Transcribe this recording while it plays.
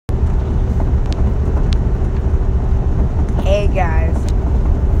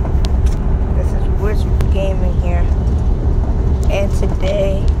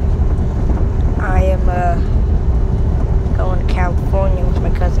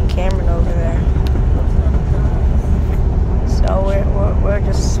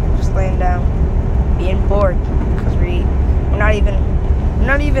We're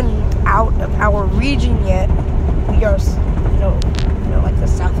not even out of our region yet. We are, like the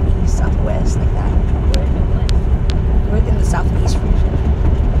southeast, southwest, like that. We're in the southeast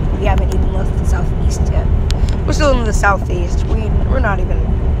region. We haven't even left the southeast yet. We're still in the southeast. We're not even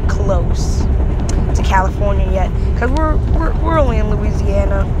close to California yet, because we're only in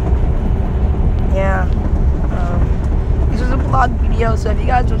Louisiana. Yeah. This was a vlog video, so if you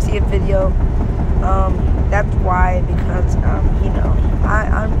guys want to see a video, that's why, because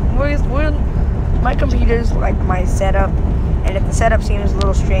my computer's like my setup, and if the setup seems a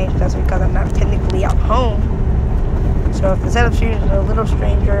little strange, that's because I'm not technically at home. So if the setup seems a little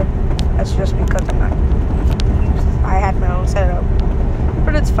stranger, that's just because I had my own setup,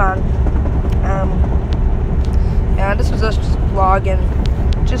 but it's fun. And this was us just vlogging,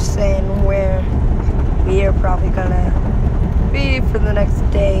 just saying where we are probably gonna be for the next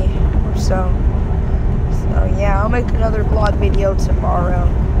day or so. So yeah, I'll make another vlog video tomorrow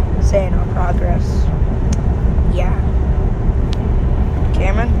saying our progress. Yeah.